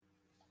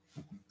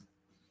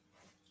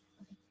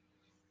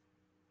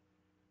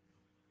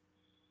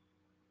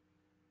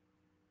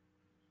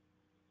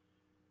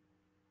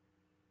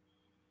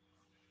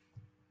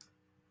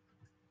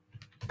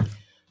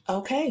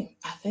Okay,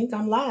 I think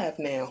I'm live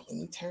now. Let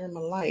me turn my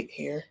light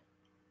here.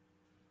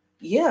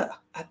 Yeah,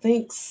 I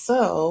think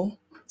so.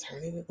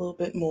 Turn it a little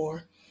bit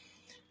more.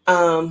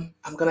 I'm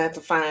gonna have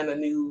to find a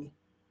new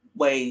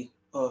way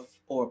of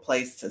or a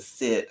place to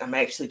sit. I'm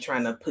actually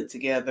trying to put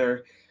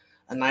together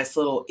a nice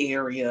little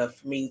area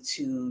for me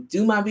to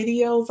do my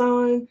videos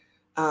on,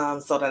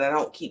 so that I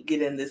don't keep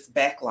getting this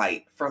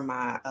backlight from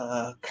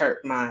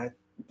my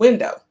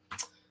window.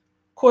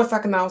 Of course, I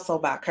can also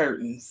buy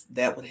curtains.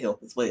 That would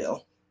help as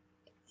well.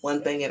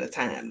 One thing at a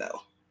time,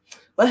 though.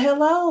 But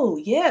hello,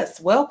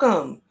 yes,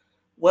 welcome.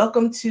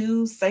 Welcome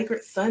to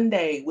Sacred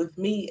Sunday with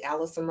me,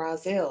 Allison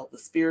Rozelle, the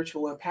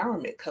spiritual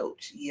empowerment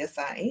coach. Yes,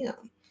 I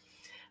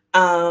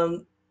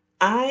am.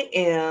 I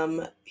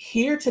am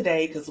here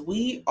today because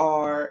we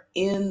are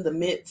in the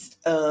midst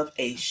of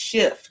a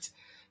shift.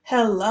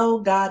 Hello,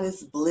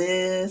 Goddess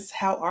Bliss.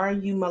 How are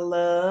you, my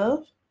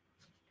love?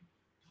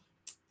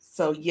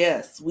 So,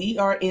 yes, we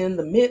are in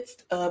the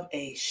midst of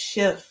a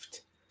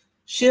shift.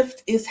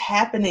 Shift is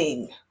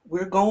happening.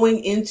 We're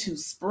going into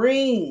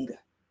spring,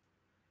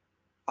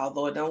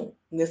 although I don't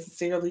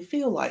necessarily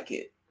feel like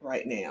it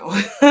right now.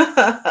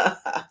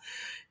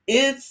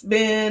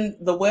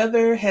 The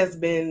weather has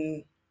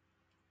been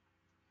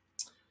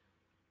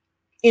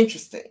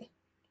interesting.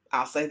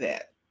 I'll say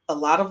that. A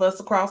lot of us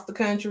across the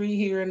country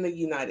here in the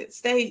United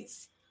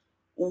States,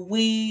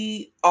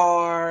 we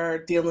are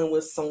dealing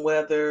with some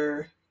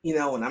weather,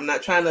 and I'm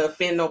not trying to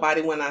offend nobody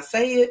when I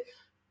say it.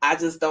 I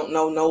just don't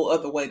know no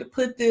other way to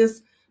put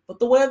this, but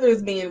the weather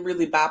is being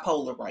really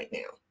bipolar right now.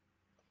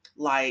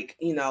 Like,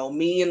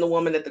 me and the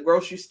woman at the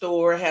grocery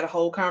store had a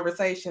whole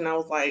conversation. I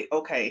was like,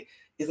 okay,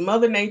 is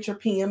Mother Nature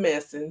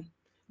PMSing?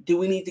 Do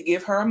we need to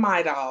give her a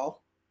Midol?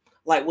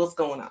 Like, what's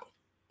going on?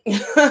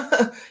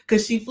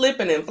 Because she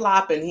flipping and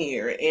flopping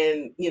here.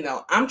 And,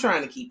 I'm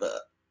trying to keep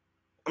up.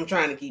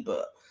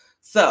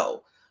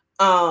 So,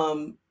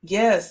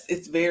 yes,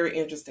 it's very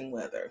interesting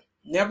weather.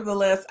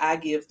 Nevertheless, I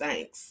give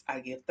thanks.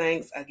 One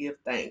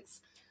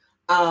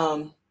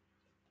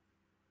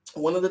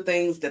of the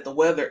things that the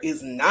weather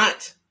is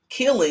not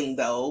killing,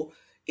 though,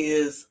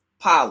 is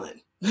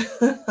pollen.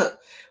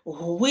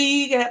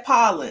 We got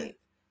pollen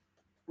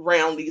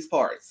around these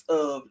parts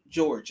of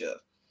Georgia,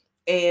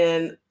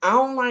 and I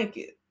don't like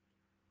it.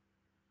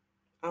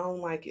 I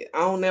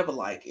don't never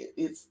like it.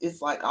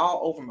 It's like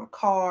all over my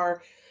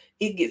car.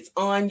 It gets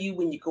on you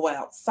when you go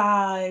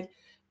outside.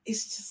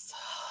 It's just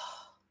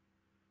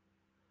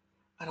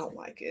I don't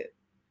like it.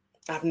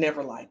 I've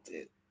never liked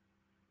it.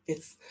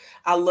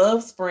 I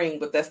love spring,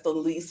 but that's the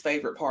least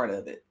favorite part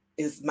of it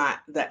is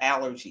the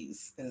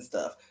allergies and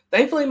stuff.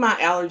 Thankfully my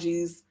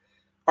allergies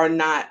are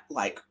not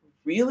like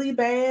really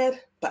bad,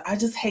 but I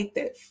just hate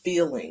that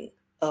feeling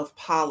of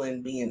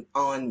pollen being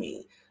on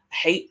me. I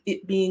hate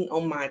it being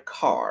on my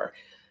car.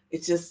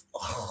 It's just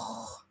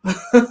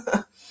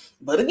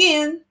but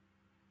again,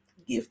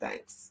 give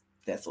thanks.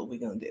 That's what we're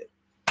going to do.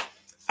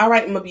 All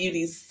right, my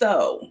beauties.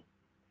 So,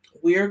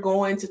 we're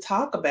going to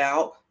talk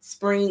about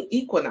spring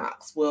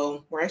equinox.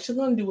 Well, we're actually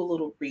going to do a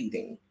little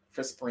reading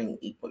for spring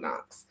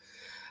equinox.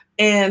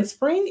 And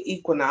spring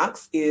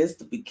equinox is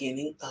the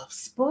beginning of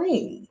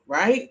spring,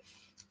 right?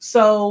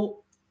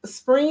 So,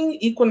 spring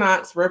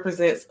equinox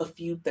represents a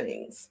few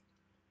things.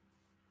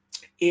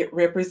 It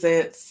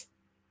represents,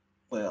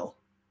 well,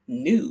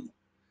 new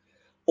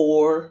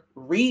or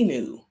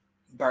renew,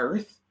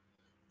 birth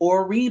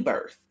or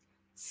rebirth,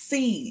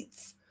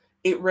 seeds.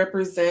 It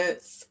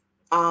represents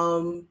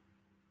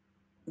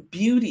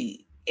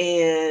beauty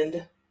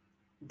and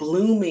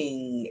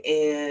blooming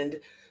and,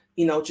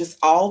 just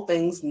all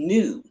things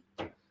new.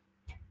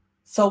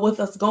 So with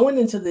us going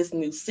into this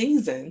new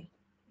season,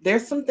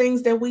 there's some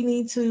things that we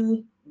need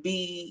to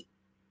be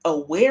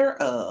aware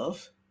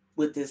of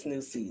with this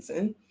new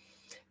season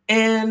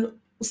and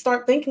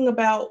start thinking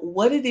about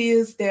what it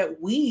is that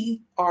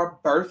we are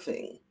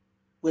birthing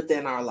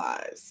within our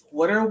lives.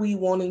 What are we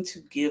wanting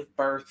to give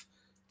birth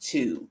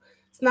to?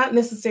 It's not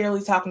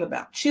necessarily talking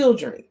about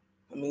children.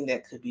 I mean,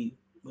 that could be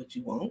what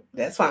you want.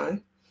 That's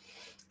fine.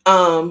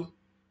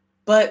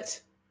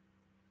 But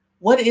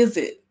what is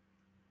it?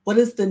 What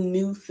is the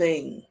new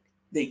thing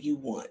that you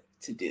want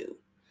to do?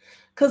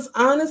 Because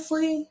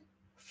honestly,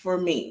 for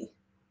me,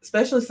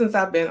 especially since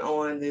I've been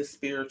on this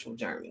spiritual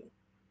journey,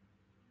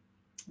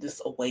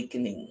 this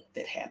awakening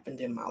that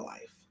happened in my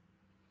life,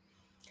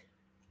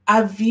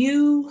 I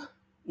view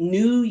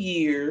New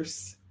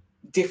Year's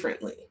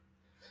differently.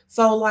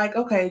 So like,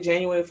 okay,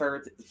 January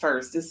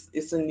 1st,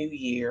 it's a new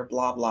year,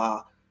 blah,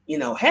 blah,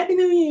 Happy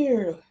New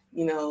Year,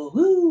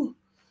 whoo.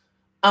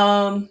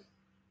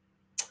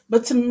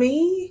 But to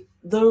me,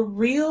 the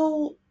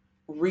real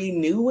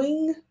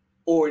renewing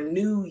or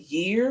new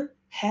year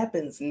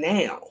happens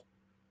now,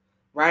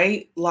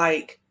 right?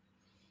 Like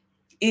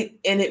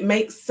it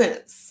makes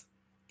sense.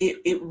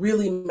 It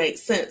really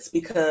makes sense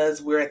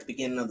because we're at the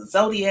beginning of the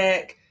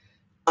zodiac.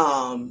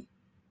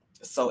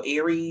 So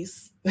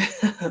Aries,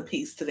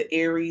 peace to the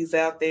Aries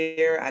out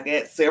there. I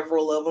got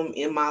several of them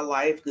in my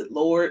life. Good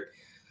Lord.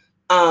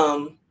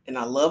 And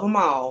I love them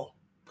all.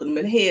 Put them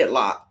in a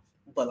headlock,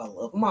 but I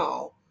love them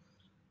all.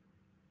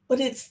 But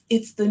it's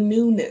the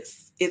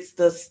newness. It's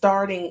the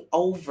starting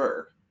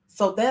over.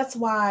 So that's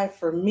why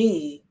for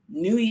me,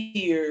 New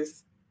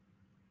Year's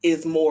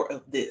is more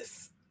of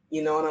this.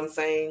 You know what I'm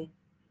saying?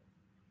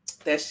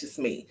 That's just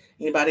me.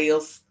 Anybody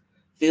else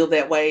feel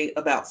that way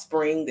about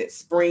spring? That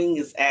spring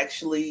is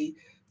actually,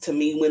 to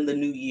me, when the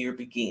new year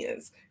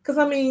begins. Because,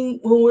 I mean,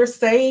 when we're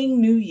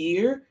saying new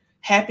year,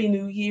 happy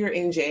new year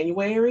in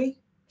January,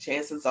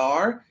 chances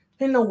are,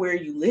 depending on where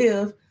you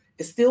live,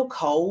 it's still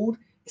cold,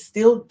 it's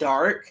still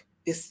dark,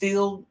 it's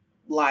still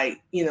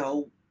like,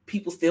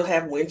 people still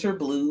have winter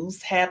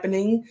blues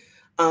happening.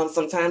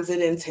 Sometimes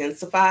it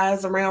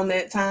intensifies around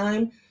that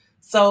time.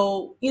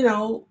 So,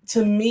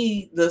 to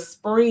me, the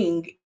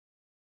spring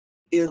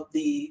is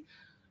the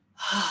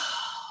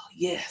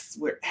yes,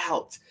 we're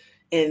out,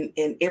 and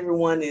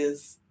everything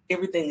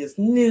is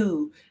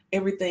new,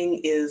 everything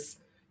is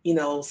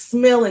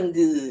smelling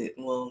good.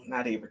 Well,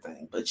 not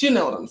everything, but you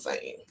know what I'm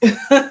saying.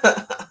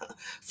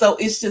 So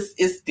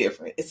it's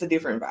different. It's a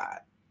different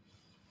vibe.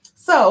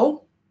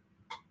 So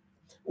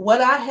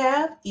what I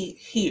have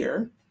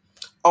here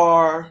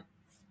are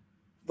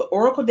the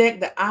Oracle deck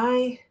that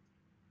I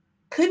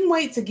couldn't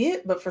wait to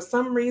get, but for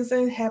some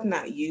reason have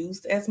not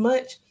used as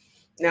much.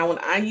 Now, when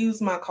I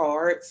use my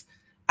cards,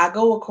 I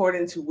go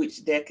according to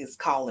which deck is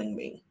calling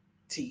me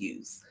to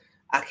use.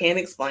 I can't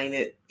explain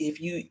it. If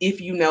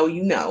you know,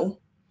 you know.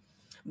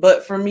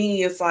 But for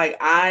me, it's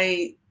like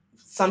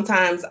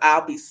sometimes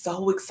I'll be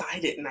so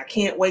excited and I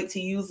can't wait to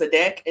use the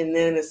deck, and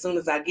then as soon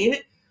as I get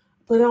it,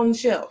 put it on the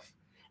shelf.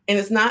 And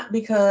it's not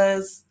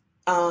because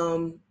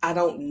I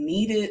don't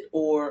need it,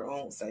 or I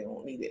won't say I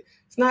don't need it.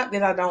 It's not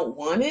that I don't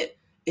want it.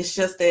 It's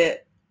just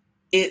that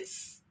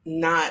it's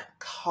not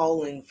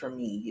calling for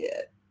me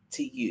yet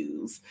to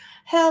use.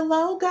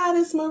 Hello,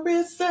 Goddess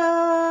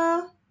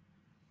Marissa.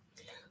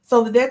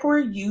 So the deck we're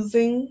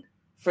using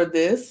for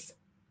this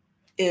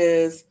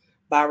is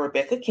by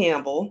Rebecca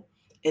Campbell,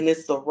 and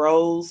it's the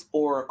Rose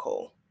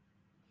Oracle.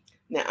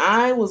 Now,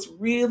 I was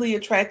really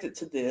attracted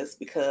to this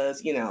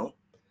because,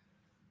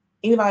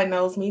 anybody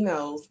knows me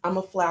knows I'm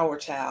a flower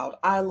child.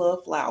 I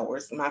love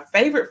flowers. My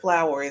favorite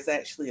flower is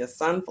actually a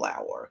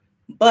sunflower,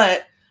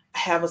 but I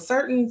have a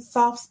certain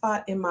soft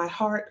spot in my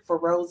heart for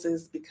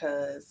roses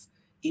because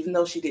even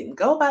though she didn't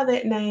go by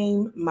that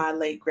name, my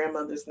late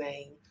grandmother's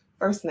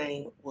first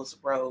name was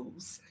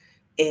Rose,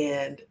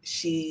 and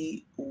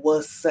she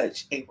was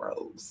such a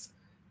rose.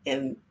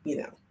 And,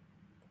 yeah.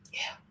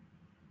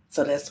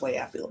 So that's the way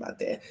I feel about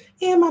that.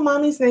 And my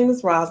mommy's name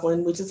is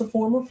Rosalind, which is a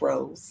form of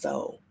rose.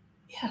 So,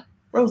 yeah,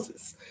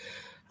 roses.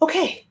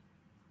 Okay.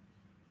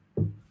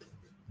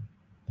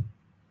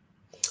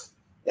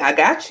 I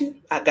got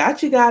you.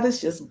 Goddess.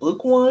 Just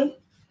book one.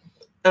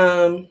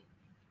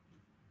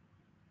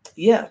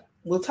 Yeah,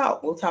 we'll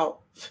talk.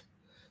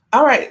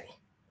 All right.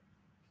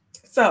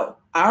 So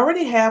I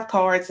already have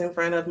cards in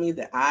front of me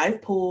that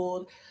I've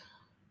pulled.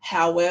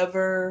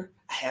 However,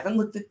 I haven't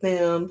looked at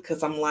them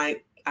because I'm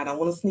like, I don't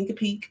want to sneak a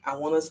peek. I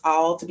want us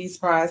all to be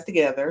surprised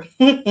together.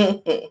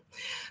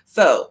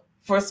 So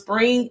for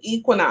spring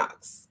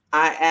equinox,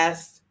 I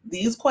asked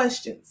these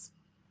questions.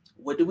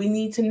 What do we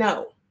need to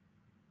know?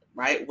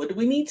 Right? What do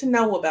we need to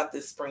know about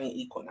this spring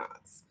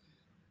equinox?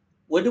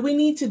 What do we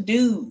need to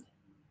do?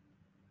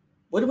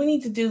 What do we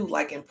need to do,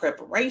 like in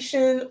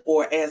preparation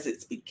or as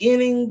it's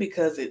beginning?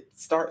 Because it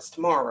starts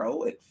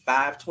tomorrow at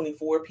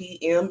 5:24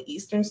 p.m.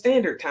 Eastern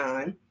Standard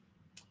Time.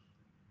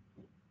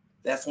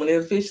 That's when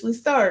it officially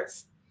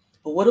starts.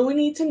 But what do we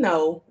need to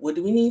know? What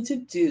do we need to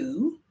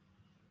do?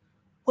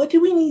 What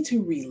do we need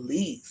to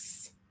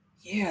release?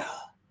 Yeah.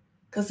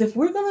 Because if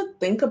we're going to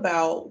think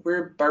about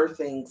we're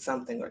birthing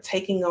something or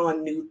taking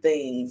on new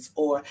things,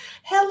 or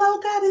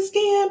hello, Goddess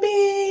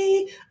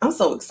Gamby. I'm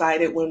so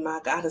excited when my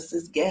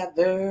goddesses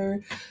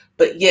gather.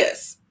 But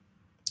yes,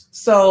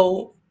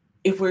 so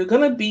if we're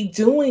going to be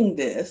doing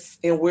this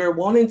and we're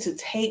wanting to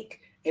take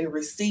and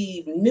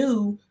receive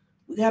new,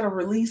 we got to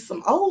release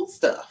some old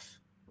stuff,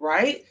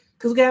 right?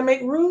 Because we got to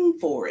make room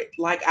for it.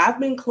 Like I've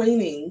been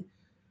cleaning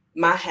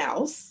my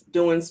house,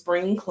 doing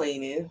spring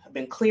cleaning. I've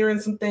been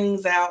clearing some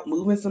things out,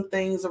 moving some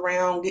things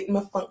around, getting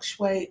my feng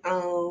shui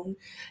on,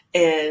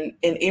 and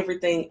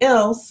everything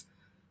else.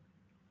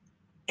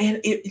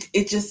 And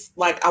it just,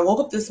 like, I woke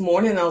up this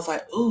morning and I was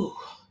like, ooh,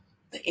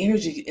 the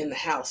energy in the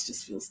house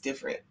just feels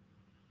different.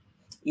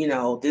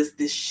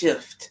 This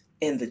shift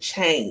and the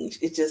change,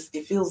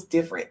 it feels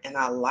different, and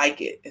I like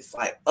it. It's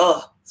like,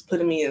 it's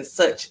putting me in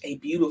such a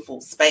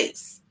beautiful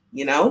space,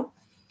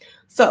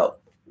 So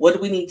what do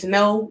we need to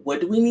know?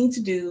 What do we need to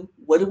do?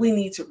 What do we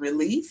need to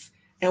release?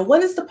 And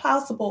what is the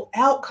possible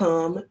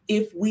outcome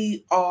if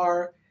we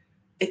are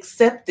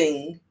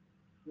accepting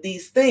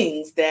these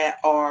things that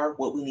are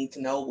what we need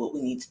to know, what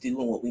we need to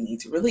do, and what we need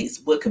to release?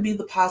 What could be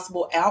the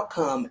possible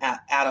outcome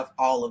out of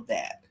all of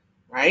that,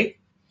 right?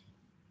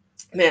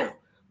 Now,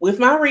 with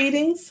my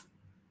readings,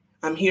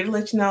 I'm here to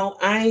let you know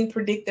I ain't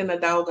predicting a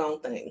doggone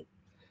thing.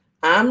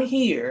 I'm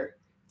here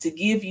to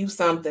give you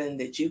something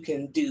that you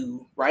can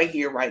do right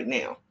here, right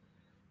now.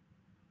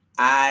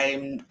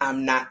 I'm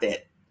not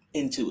that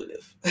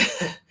intuitive.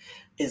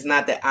 It's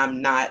not that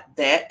I'm not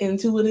that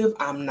intuitive.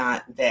 I'm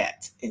not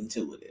that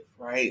intuitive,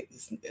 right?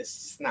 It's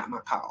just not my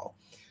call.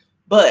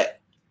 But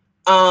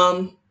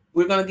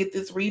we're gonna get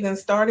this reading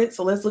started.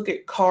 So let's look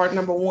at card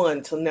number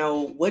 1 to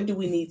know what do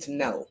we need to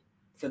know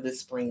for this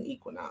spring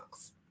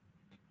equinox.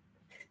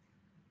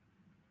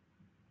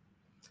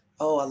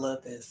 Oh, I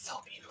love this. So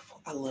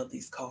beautiful. I love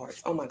these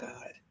cards. Oh my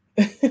God.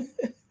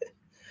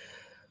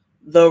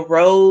 The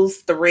rose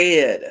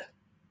thread,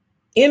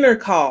 inner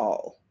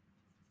call,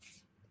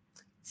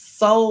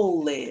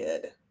 soul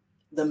led,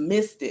 the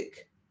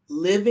mystic,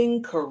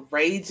 living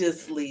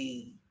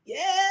courageously.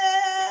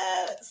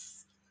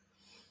 Yes.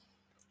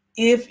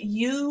 If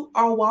you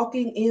are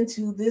walking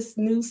into this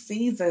new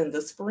season,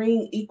 the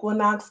spring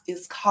equinox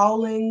is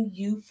calling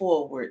you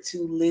forward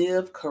to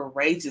live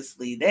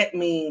courageously. That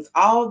means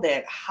all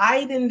that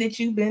hiding that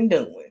you've been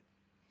doing,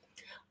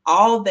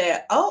 all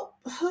that, oh,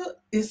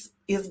 is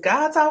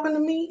God talking to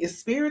me? Is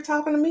spirit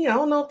talking to me? I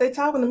don't know if they're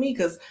talking to me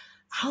because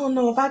I don't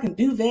know if I can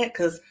do that,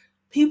 because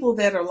people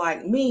that are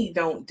like me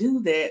don't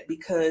do that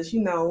because,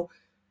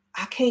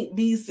 I can't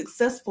be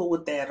successful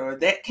with that, or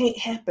that can't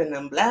happen,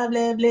 and blah,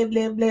 blah, blah,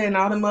 blah, blah, and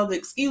all them other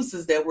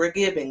excuses that we're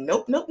giving.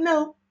 Nope, nope,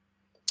 nope.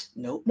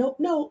 Nope, nope,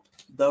 nope.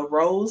 The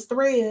rose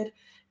thread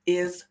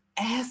is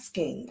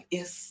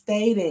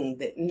stating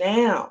that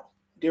now,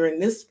 during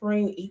this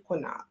spring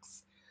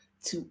equinox,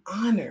 to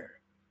honor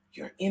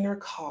your inner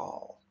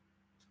call.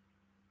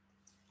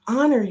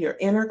 Honor your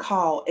inner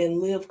call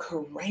and live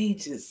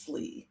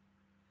courageously.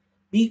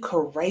 Be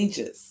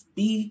courageous.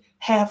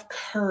 Have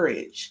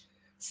courage.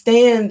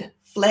 Stand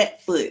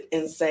flat foot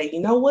and say,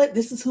 you know what?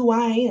 This is who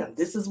I am.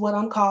 This is what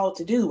I'm called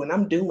to do, and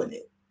I'm doing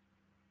it.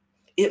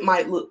 It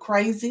might look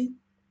crazy.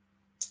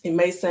 It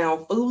may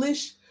sound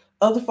foolish.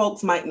 Other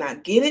folks might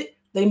not get it.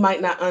 They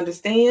might not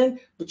understand.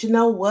 But you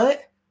know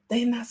what?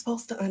 They're not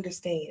supposed to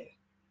understand.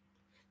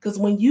 Because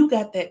when you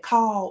got that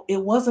call,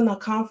 it wasn't a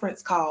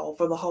conference call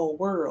for the whole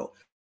world.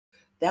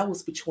 That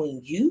was between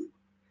you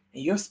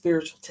and your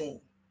spiritual team.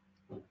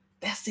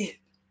 That's it.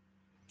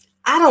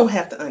 I don't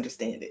have to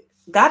understand it.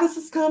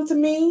 Goddesses come to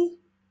me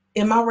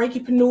in my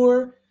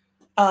Reikipreneur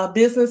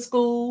business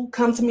school,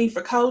 come to me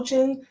for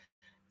coaching.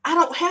 I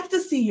don't have to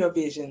see your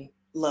vision,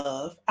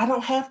 love. I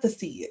don't have to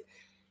see it.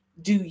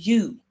 Do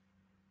you?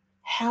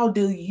 How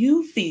do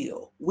you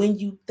feel when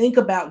you think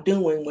about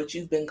doing what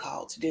you've been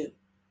called to do?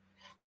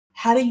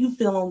 How do you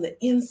feel on the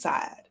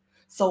inside?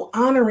 So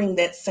honoring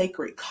that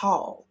sacred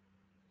call,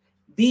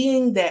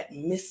 being that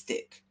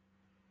mystic,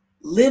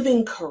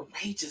 living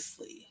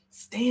courageously,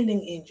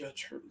 standing in your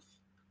truth,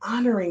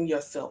 honoring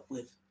yourself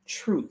with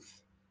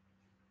truth.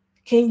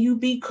 Can you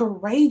be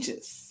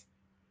courageous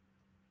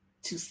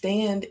to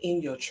stand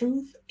in your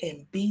truth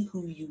and be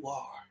who you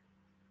are?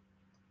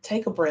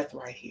 Take a breath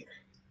right here.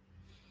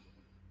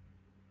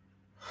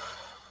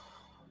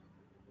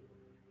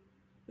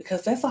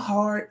 Because that's a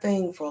hard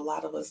thing for a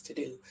lot of us to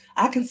do.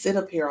 I can sit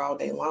up here all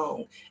day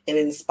long and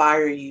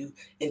inspire you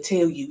and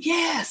tell you,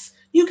 yes,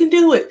 you can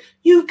do it.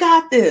 You've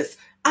got this.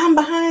 I'm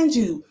behind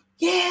you.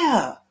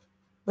 Yeah.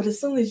 But as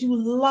soon as you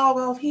log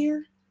off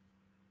here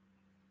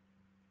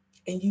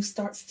and you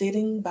start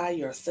sitting by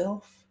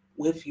yourself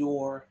with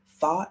your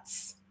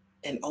thoughts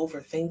and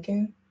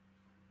overthinking,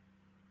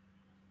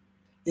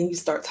 then you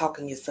start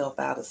talking yourself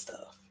out of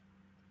stuff.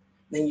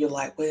 Then you're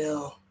like,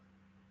 well,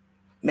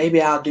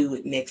 maybe I'll do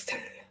it next time.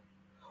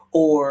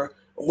 Or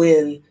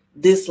when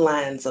this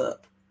lines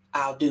up,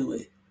 I'll do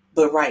it.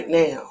 But right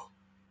now,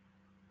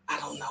 I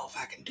don't know if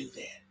I can do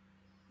that.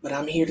 But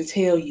I'm here to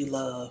tell you,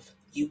 love,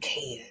 you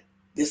can.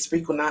 This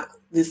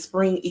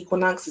spring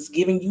equinox is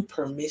giving you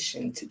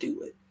permission to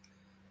do it.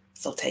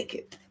 So take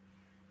it.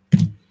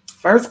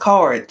 First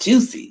card,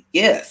 juicy.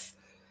 Yes.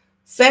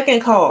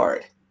 Second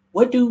card,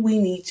 what do we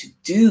need to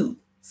do?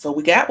 So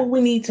we got what we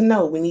need to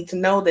know. We need to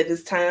know that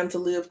it's time to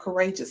live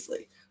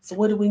courageously. So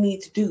what do we need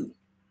to do?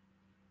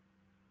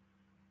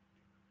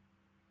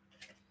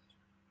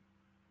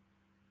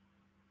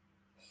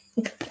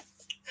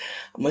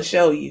 I'm going to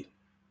show you.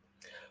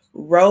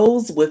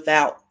 Rose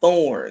without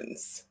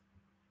thorns.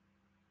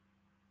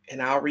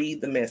 And I'll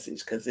read the message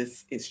because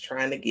it's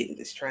trying to get it.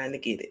 It's trying to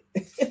get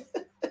it.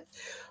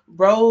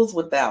 Rose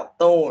without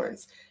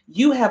thorns.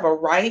 You have a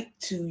right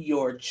to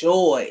your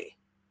joy,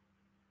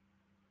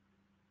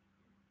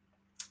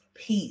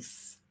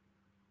 peace,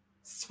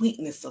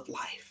 sweetness of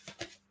life.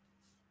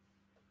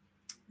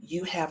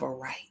 You have a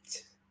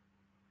right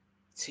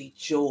to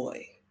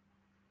joy,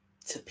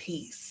 to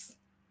peace,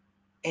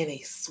 and a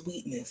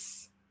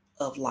sweetness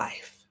of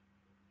life.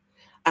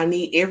 I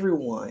need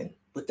everyone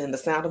within the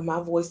sound of my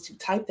voice to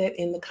type that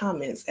in the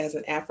comments as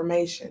an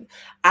affirmation.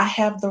 I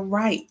have the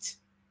right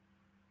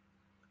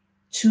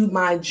to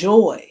my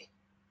joy,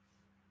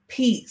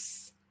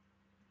 peace,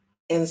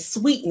 and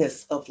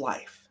sweetness of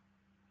life.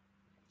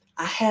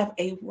 I have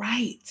a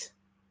right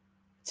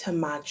to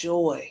my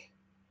joy,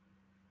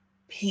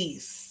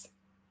 peace,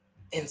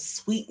 and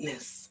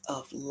sweetness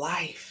of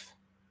life.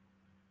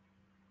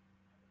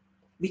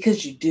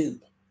 Because you do.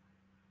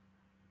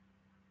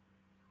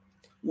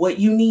 What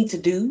you need to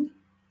do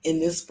in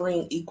this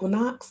spring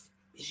equinox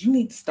is you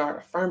need to start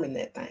affirming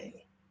that thing.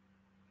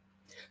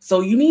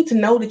 So you need to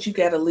know that you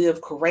got to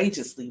live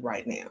courageously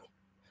right now.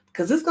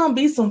 Because there's going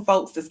to be some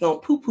folks that's going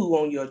to poo-poo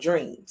on your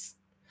dreams.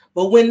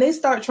 But when they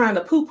start trying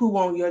to poo-poo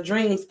on your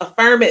dreams,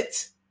 affirm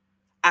it.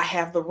 I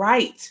have the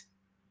right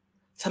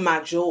to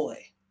my joy,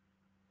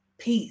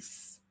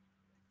 peace,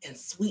 and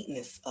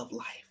sweetness of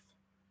life.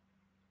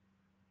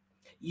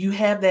 You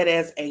have that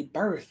as a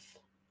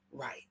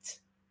birthright.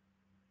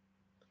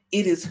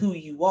 It is who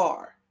you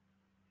are.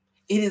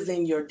 It is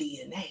in your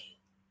DNA.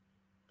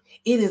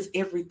 It is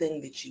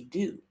everything that you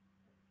do.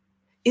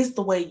 It's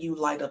the way you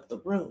light up the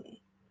room.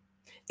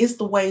 It's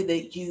the way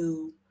that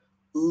you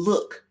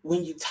look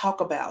when you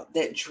talk about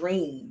that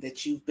dream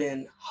that you've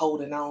been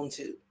holding on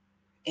to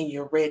and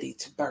you're ready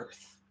to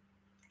birth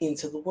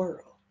into the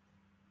world.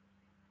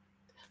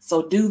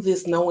 So do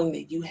this knowing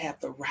that you have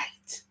the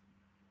right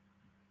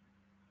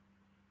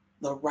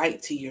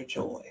to your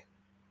joy,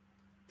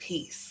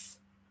 peace,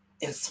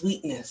 and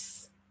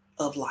sweetness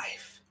of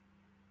life.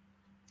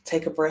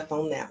 Take a breath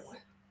on that one.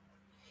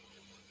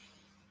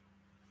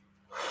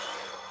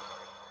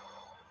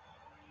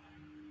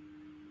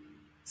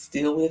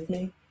 Still with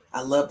me?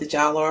 I love that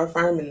y'all are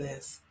affirming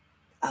this.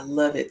 I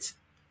love it.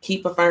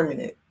 Keep affirming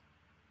it.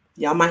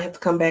 Y'all might have to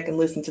come back and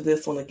listen to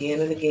this one again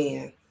and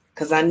again,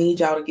 because I need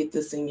y'all to get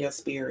this in your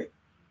spirit.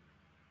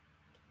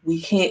 We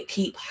can't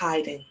keep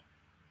hiding.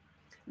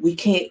 We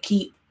can't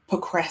keep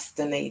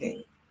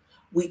procrastinating.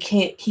 We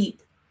can't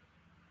keep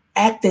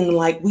acting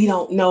like we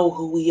don't know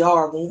who we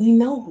are when we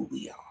know who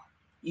we are.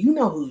 You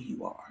know who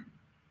you are.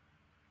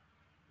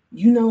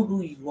 You know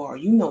who you are.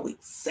 You know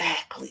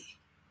exactly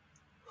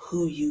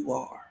who you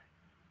are.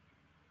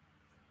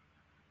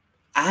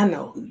 I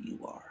know who you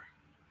are.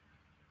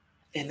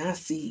 And I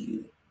see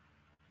you.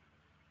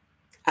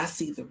 I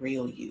see the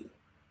real you.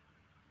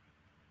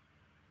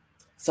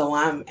 So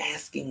I'm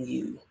asking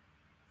you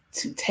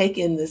to take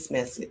in this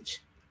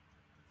message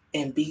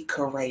and be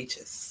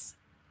courageous.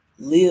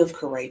 Live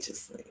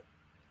courageously.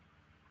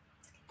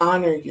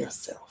 Honor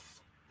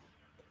yourself.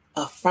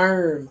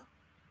 Affirm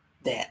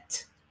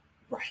that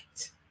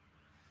right.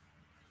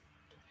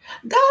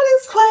 God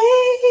is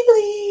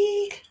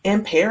Quayle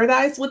and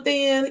Paradise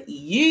Within.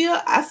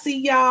 Yeah, I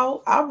see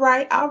y'all. All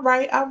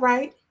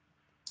right.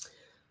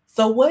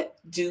 So what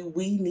do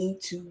we need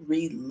to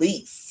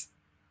release?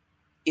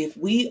 If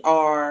we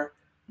are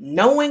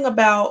knowing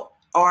about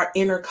our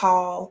inner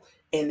call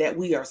and that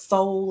we are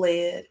soul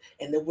led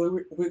and that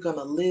we're going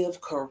to live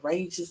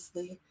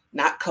courageously,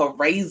 not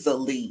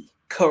crazily,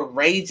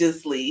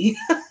 courageously.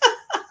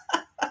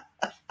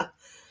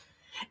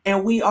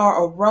 And we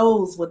are a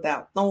rose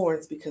without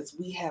thorns because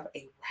we have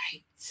a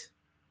right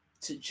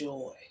to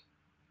joy,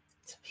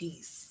 to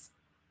peace,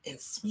 and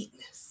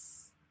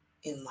sweetness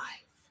in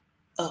life,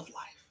 of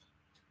life.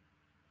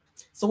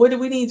 So what do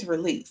we need to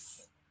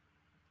release?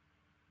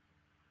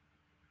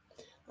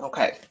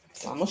 Okay,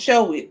 so I'm going to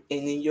show it,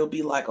 and then you'll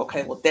be like,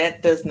 okay, well,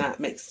 that does not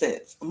make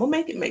sense. I'm going to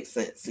make it make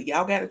sense. So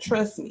y'all got to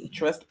trust me.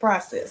 Trust the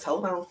process.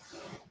 Hold on.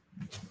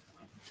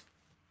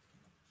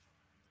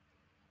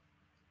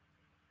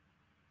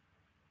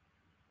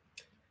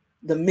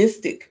 The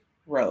mystic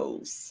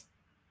rose.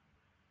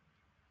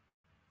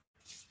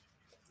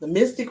 The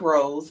mystic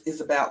rose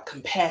is about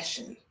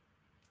compassion,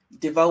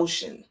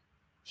 devotion,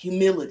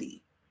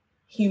 humility,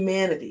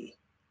 humanity,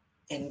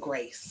 and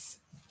grace.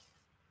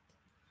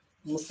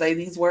 I'm going to say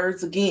these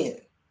words again.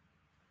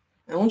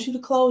 I want you to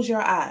close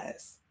your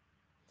eyes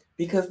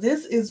because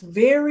this is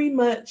very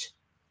much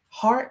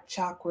heart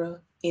chakra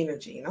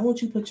energy. And I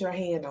want you to put your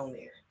hand on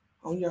there,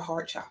 on your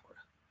heart chakra.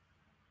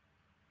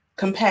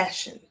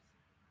 Compassion,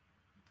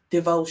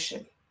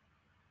 devotion,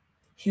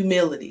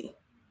 humility,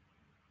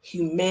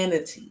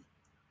 humanity,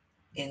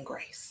 and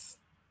grace.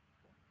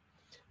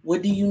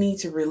 What do you need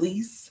to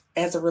release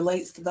as it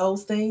relates to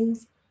those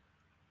things?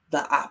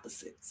 The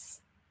opposites.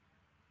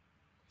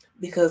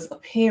 Because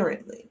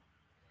apparently,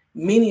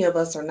 many of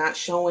us are not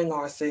showing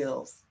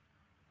ourselves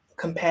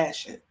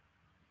compassion.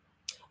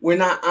 We're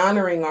not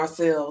honoring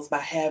ourselves by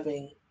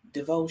having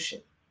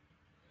devotion.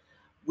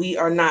 We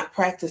are not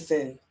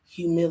practicing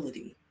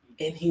humility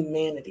and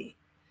humanity.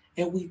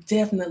 And we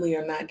definitely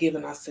are not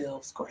giving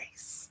ourselves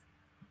grace.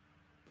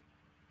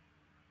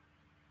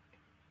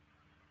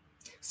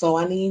 So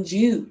I need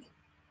you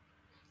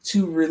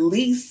to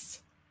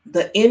release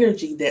the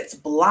energy that's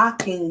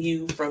blocking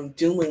you from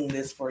doing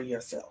this for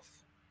yourself.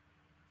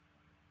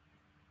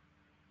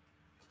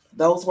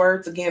 Those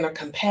words again are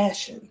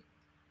compassion,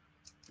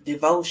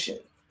 devotion.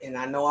 And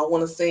I know I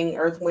want to sing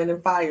Earth, Wind,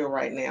 and Fire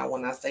right now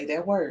when I say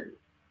that word.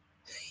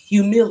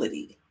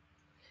 Humility,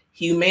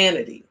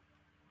 humanity,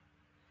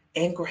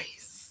 and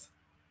grace.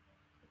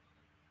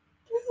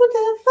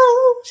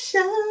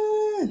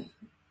 Devotion.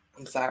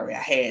 I'm sorry, I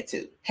had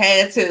to.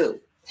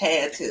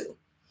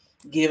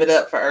 Give it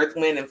up for Earth,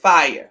 Wind, and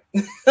Fire.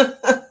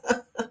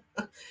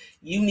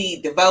 You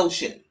need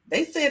devotion.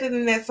 They said it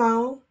in that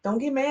song. Don't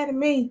get mad at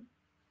me.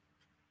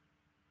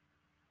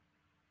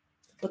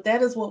 But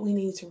that is what we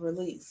need to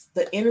release.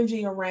 The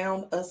energy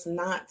around us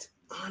not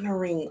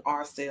honoring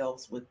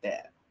ourselves with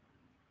that.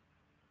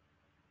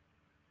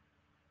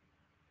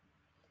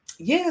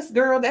 Yes,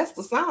 girl, that's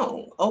the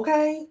song.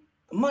 Okay.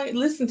 I might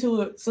listen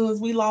to it as soon as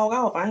we log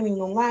off. I ain't even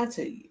gonna lie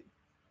to you.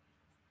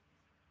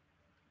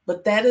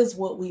 But that is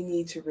what we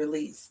need to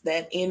release.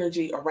 That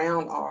energy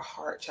around our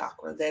heart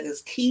chakra that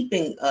is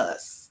keeping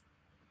us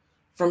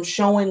from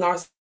showing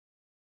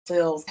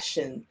ourselves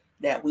action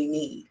that we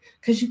need.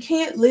 Because you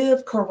can't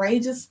live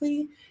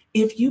courageously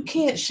if you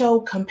can't show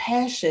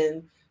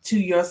compassion to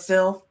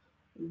yourself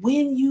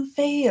when you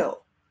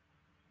fail,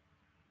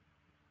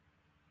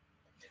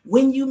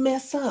 when you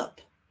mess up,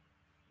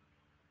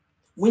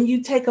 when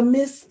you take a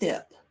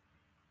misstep.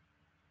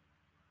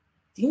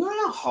 Do you know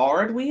how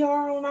hard we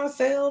are on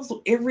ourselves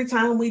every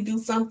time we do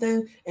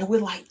something and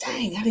we're like,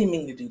 dang, I didn't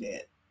mean to do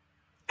that.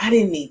 I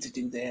didn't need to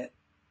do that.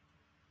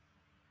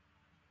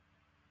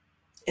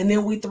 And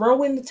then we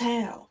throw in the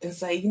towel and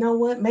say, you know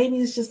what? Maybe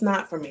it's just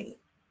not for me.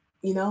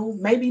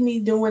 Maybe me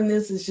doing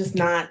this is just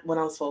not what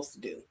I'm supposed to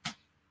do.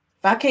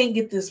 If I can't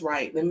get this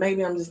right, then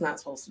maybe I'm just not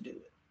supposed to do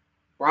it.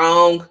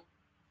 Wrong.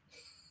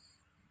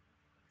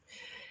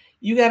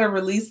 You got to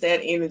release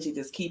that energy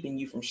that's keeping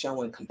you from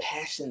showing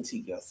compassion to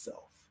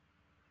yourself.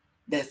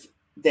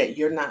 That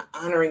you're not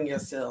honoring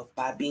yourself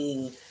by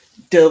being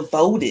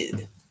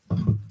devoted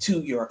to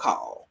your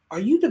call. Are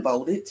you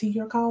devoted to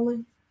your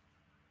calling?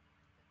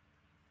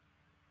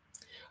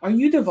 Are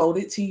you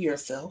devoted to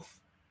yourself?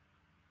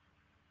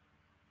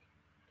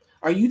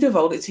 Are you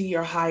devoted to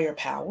your higher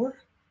power?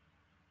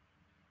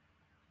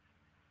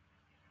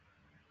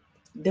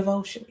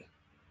 Devotion,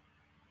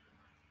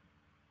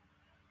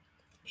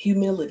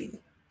 humility,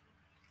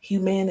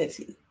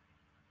 humanity,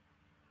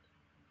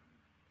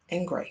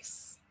 and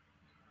grace.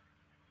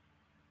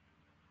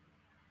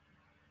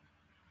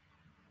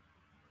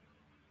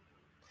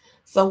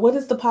 So, what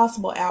is the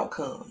possible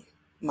outcome,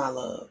 my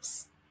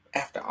loves,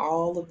 after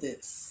all of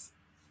this?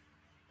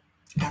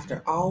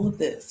 After all of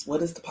this,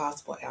 what is the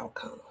possible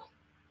outcome?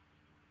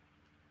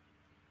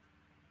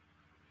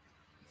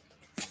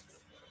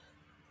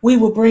 We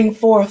will bring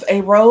forth a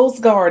rose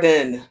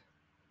garden.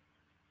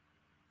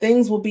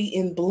 Things will be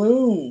in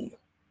bloom.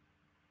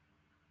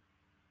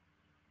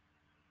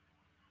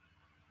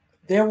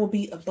 There will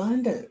be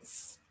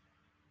abundance.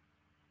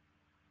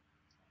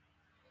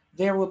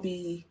 There will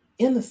be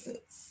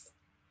innocence.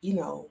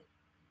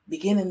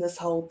 Beginning this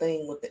whole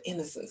thing with the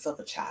innocence of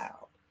a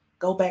child.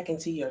 Go back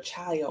into your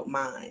child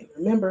mind.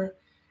 Remember,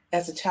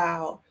 as a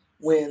child,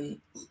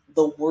 when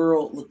the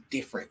world looked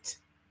different,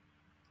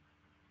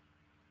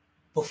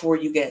 before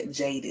you got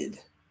jaded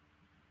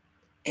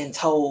and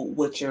told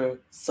what you're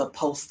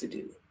supposed to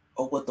do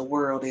or what the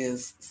world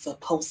is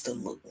supposed to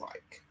look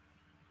like.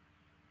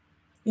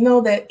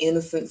 That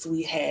innocence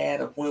we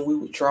had of when we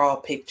would draw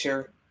a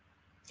picture,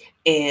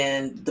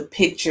 and the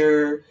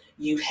picture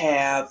you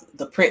have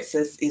the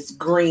princess is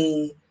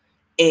green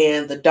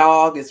and the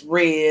dog is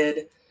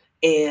red,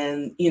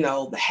 and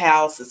the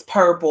house is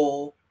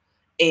purple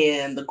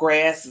and the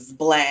grass is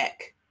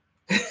black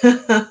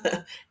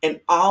and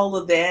all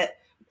of that,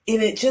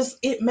 and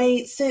it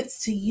made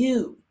sense to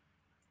you.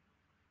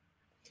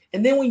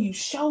 And then when you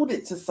showed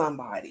it to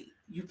somebody,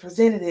 you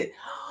presented it,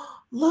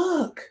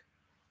 look,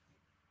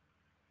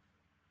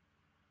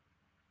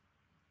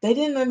 they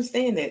didn't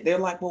understand that. They're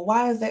like, well,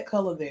 why is that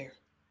color there?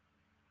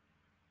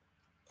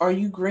 Are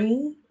you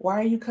green? Why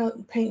are you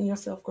painting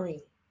yourself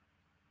green?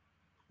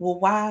 Well,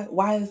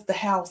 why is the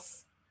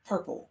house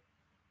purple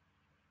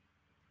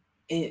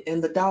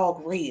and the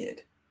dog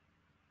red?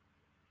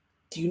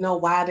 Do you know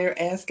why they're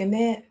asking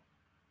that?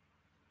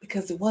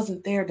 Because it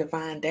wasn't their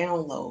divine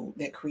download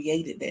that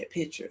created that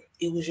picture.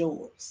 It was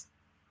yours.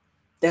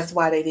 That's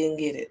why they didn't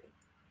get it.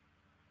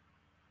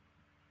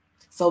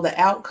 So the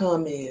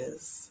outcome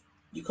is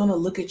you're going to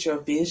look at your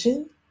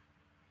vision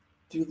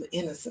through the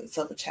innocence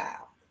of a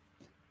child.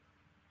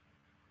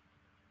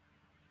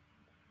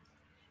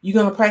 You're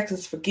going to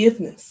practice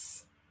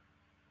forgiveness.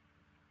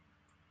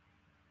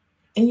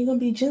 And you're going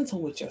to be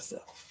gentle with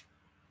yourself.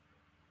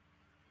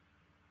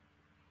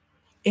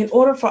 In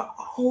order for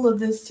all of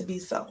this to be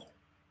so,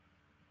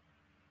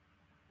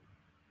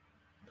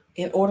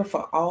 and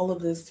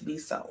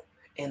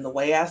the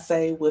way I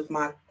say with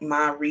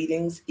my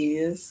readings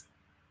is,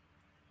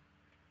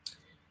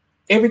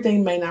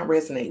 everything may not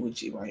resonate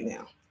with you right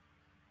now.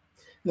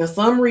 Now,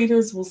 some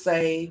readers will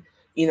say,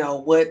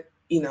 if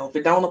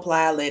it don't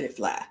apply, let it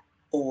fly.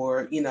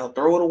 Or,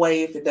 throw it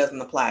away if it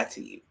doesn't apply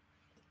to you.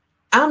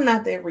 I'm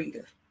not that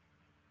reader.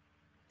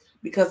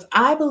 Because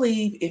I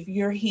believe if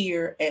you're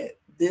here at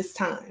this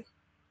time,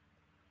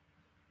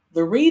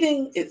 the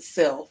reading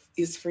itself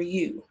is for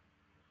you.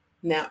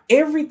 Now,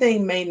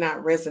 everything may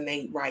not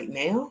resonate right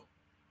now,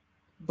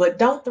 but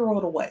don't throw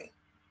it away.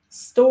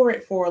 Store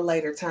it for a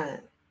later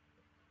time.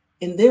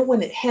 And then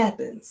when it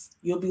happens,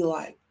 you'll be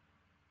like,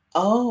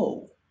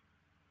 oh,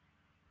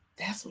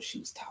 that's what she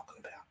was talking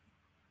about.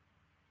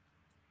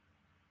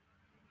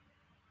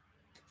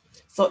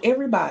 So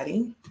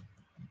everybody,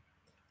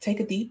 take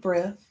a deep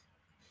breath.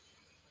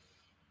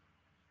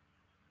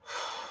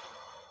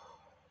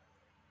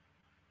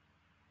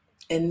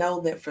 And know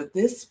that for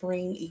this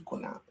spring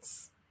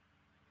equinox,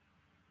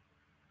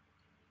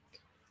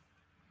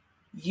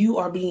 you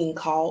are being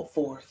called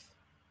forth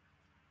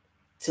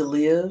to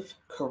live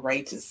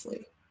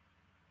courageously,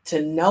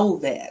 to know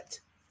that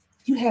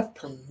you have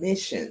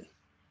permission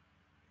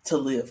to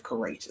live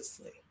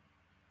courageously.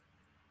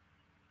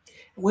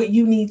 What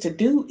you need to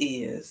do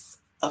is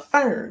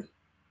affirm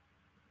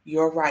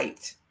your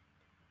right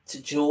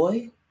to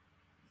joy,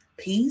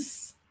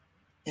 peace,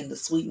 and the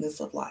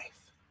sweetness of life.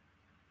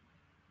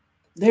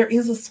 There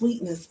is a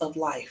sweetness of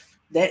life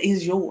that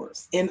is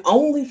yours and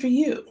only for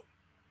you.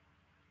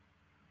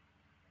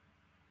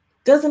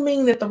 Doesn't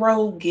mean that the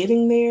road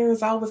getting there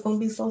is always going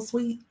to be so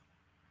sweet.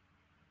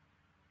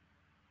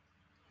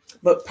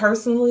 But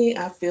personally,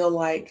 I feel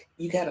like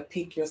you got to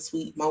pick your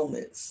sweet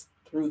moments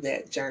through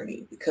that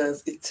journey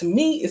because to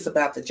me, it's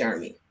about the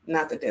journey,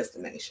 not the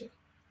destination.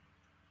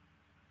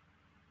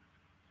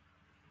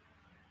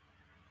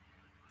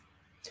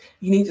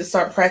 You need to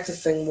start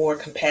practicing more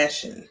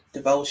compassion,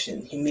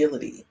 devotion,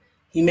 humility,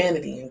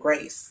 humanity, and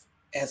grace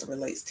as it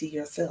relates to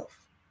yourself,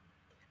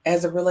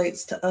 as it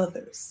relates to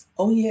others.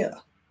 Oh, yeah,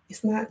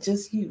 it's not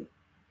just you.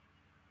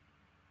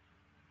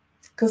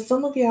 Because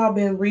some of y'all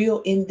been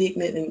real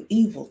indignant and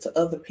evil to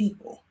other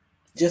people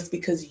just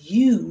because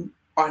you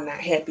are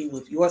not happy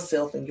with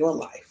yourself and your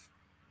life.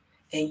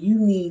 And you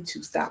need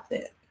to stop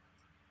that.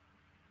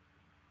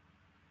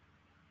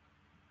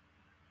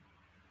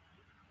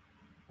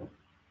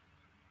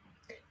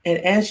 And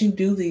as you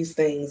do these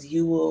things,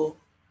 you will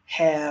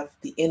have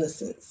the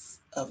innocence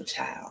of a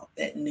child,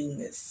 that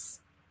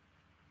newness,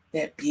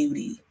 that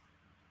beauty,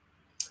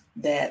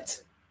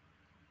 that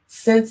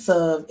sense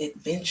of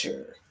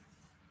adventure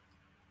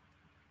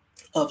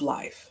of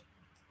life.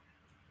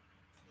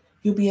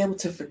 You'll be able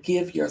to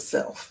forgive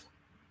yourself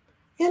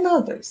and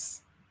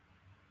others.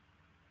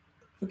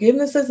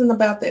 Forgiveness isn't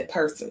about that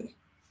person.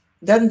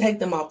 It doesn't take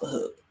them off the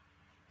hook.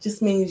 It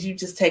just means you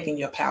just taking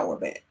your power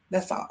back.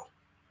 That's all.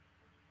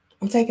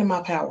 I'm taking my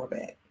power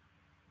back.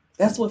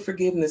 That's what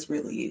forgiveness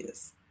really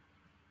is.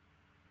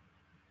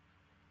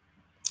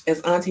 As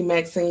Auntie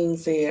Maxine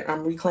said,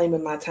 I'm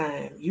reclaiming my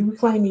time. You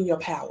reclaiming your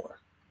power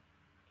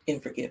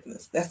in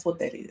forgiveness. That's what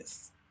that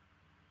is.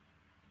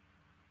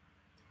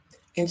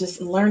 And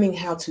just learning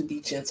how to be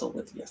gentle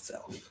with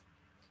yourself.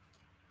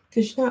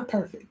 Because you're not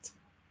perfect.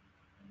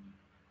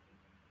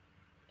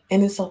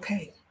 And it's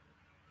okay.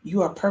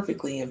 You are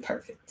perfectly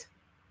imperfect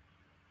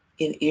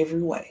in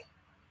every way.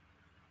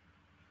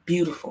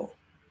 Beautiful,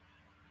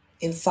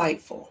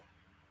 insightful,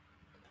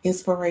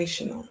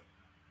 inspirational,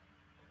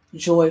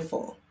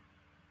 joyful,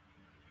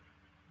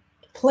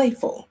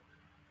 playful.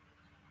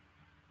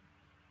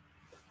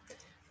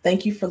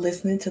 Thank you for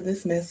listening to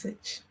this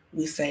message.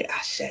 We say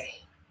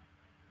Ashe.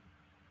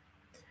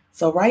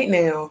 So right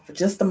now, for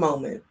just a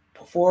moment,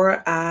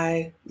 before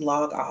I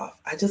log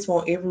off, I just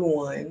want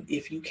everyone,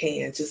 if you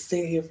can, just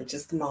sit here for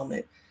just a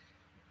moment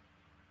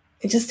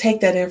and just take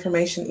that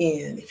information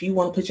in. If you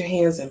want to put your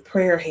hands in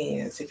prayer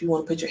hands, if you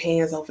want to put your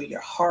hands over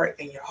your heart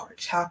and your heart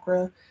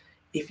chakra,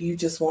 if you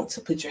just want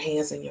to put your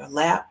hands in your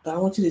lap, but I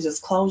want you to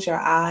just close your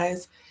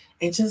eyes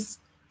and just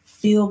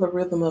feel the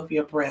rhythm of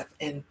your breath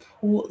and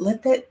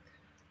let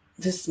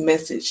this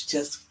message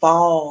just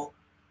fall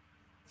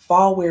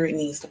where it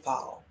needs to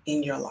fall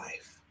in your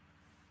life.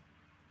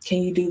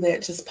 Can you do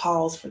that? Just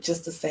pause for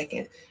just a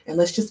second and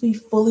let's just be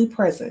fully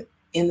present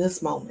in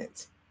this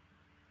moment.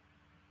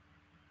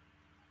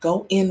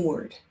 Go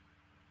inward.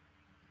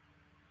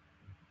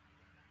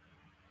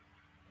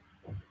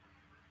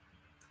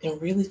 And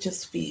really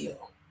just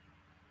feel.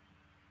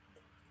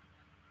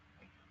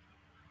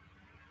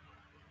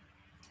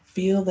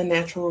 Feel the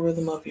natural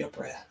rhythm of your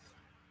breath.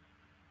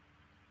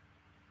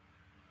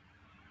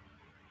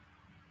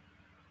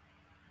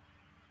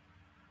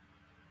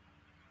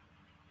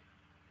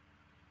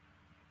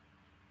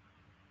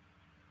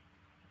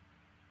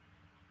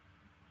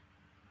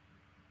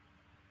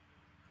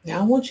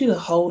 Now I want you to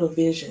hold a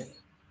vision.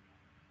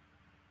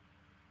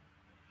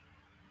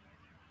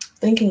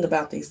 Thinking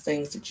about these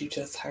things that you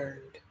just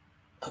heard,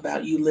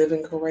 about you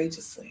living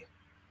courageously,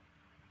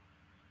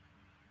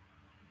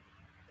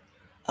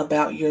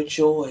 about your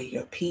joy,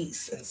 your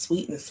peace, and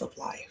sweetness of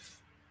life.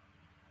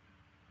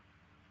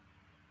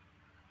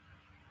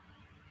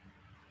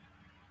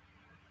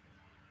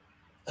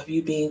 Of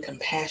you being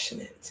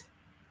compassionate,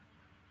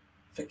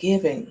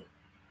 forgiving,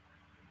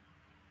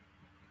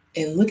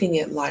 and looking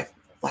at life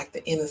like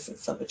the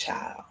innocence of a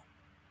child.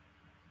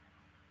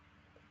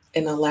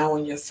 And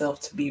allowing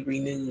yourself to be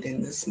renewed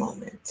in this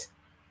moment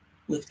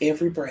with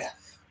every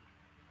breath.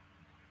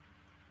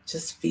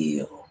 Just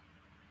feel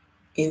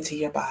into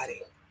your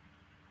body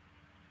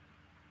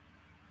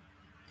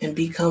and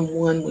become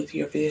one with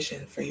your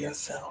vision for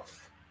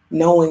yourself,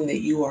 knowing that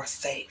you are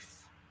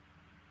safe,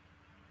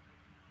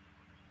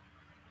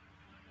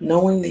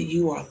 knowing that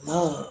you are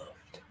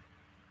loved,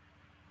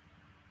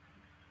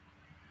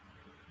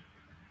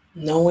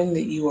 knowing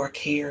that you are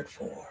cared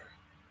for.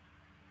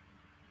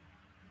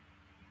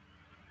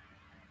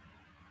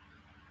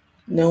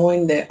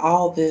 knowing that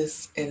all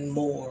this and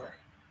more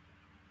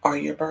are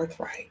your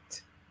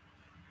birthright.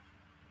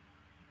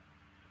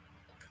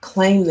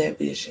 Claim that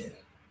vision.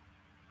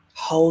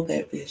 Hold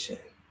that vision.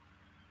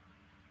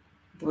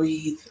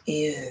 Breathe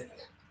in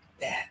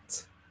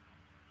that.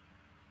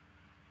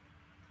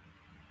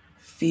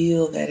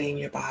 Feel that in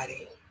your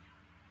body.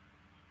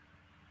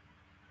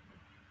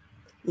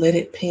 Let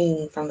it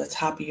ping from the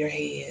top of your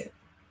head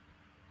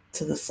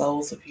to the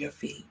soles of your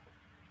feet.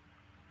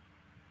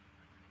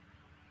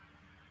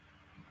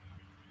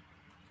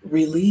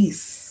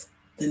 Release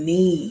the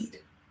need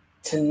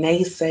to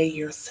naysay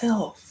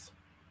yourself,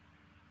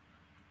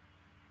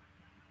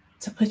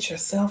 to put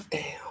yourself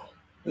down.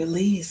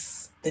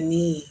 Release the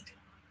need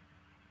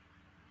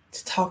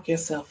to talk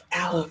yourself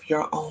out of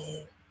your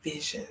own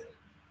vision.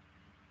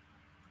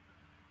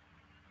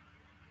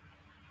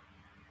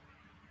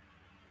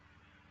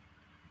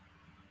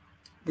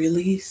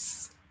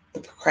 Release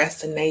the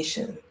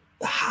procrastination,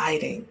 the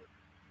hiding,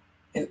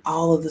 and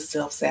all of the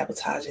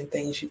self-sabotaging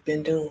things you've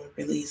been doing.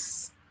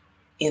 Release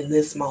in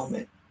this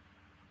moment,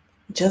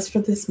 just for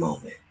this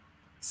moment,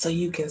 so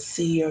you can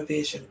see your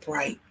vision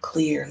bright,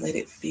 clear, and let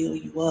it fill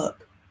you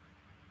up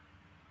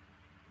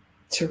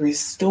to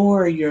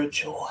restore your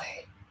joy,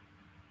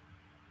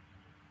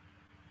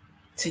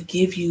 to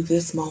give you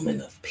this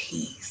moment of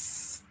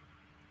peace.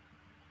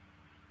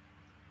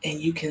 And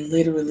you can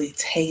literally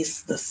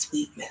taste the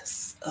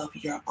sweetness of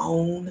your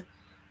own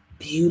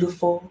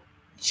beautiful,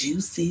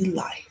 juicy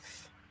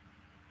life.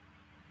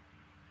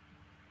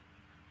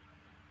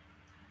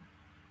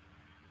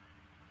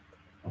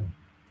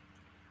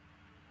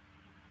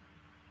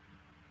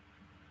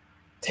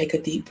 Take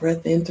a deep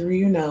breath in through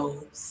your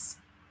nose.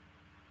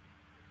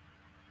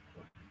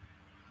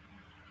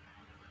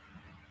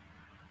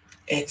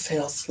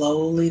 Exhale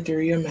slowly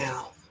through your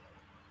mouth.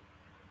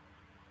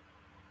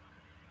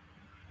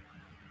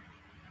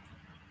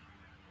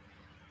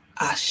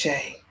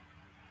 Ashe,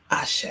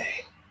 ashe,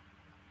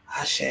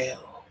 asheo.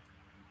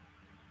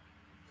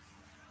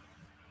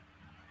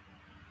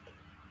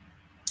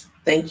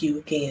 Thank you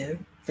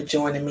again for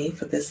joining me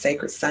for this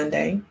Sacred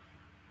Sunday.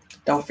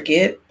 Don't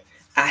forget,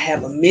 I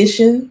have a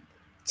mission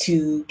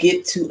to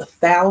get to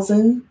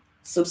 1,000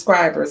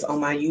 subscribers on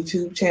my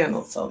YouTube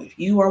channel. So if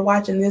you are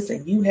watching this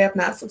and you have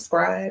not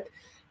subscribed,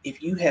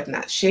 if you have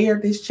not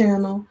shared this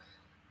channel,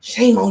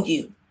 shame on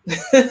you.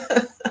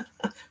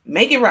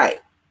 Make it right.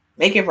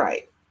 Make it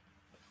right.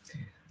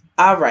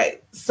 All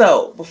right.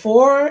 So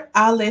before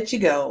I let you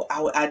go,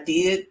 I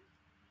did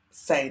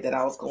say that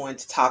I was going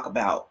to talk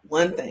about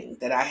one thing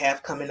that I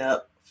have coming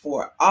up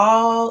for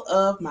all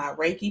of my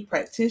Reiki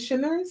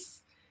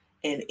practitioners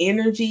and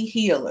energy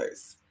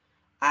healers.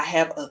 I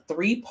have a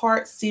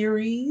 3-part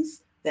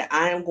series that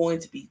I am going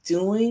to be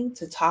doing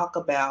to talk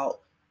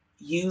about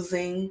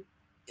using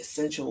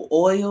essential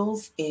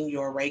oils in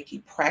your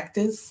Reiki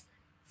practice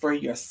for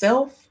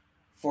yourself,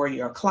 for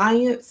your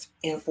clients,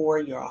 and for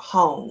your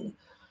home.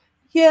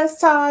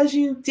 Yes, Taj,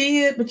 you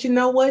did, but you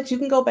know what? You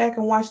can go back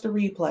and watch the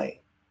replay.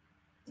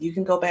 You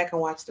can go back and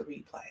watch the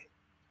replay.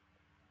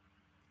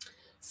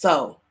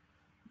 So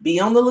be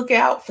on the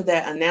lookout for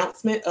that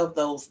announcement of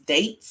those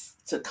dates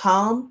to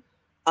come.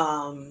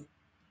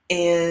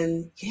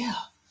 And yeah,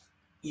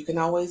 you can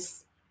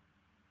always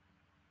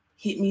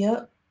hit me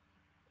up.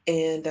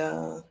 And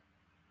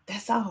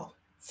that's all.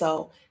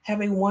 So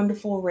have a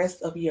wonderful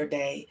rest of your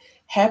day.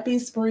 Happy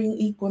spring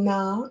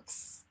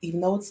equinox,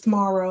 even though it's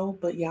tomorrow,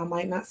 but y'all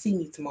might not see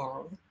me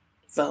tomorrow.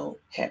 So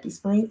happy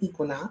spring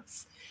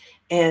equinox.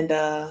 And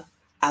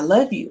I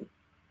love you.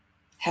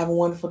 Have a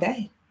wonderful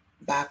day.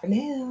 Bye for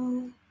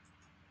now.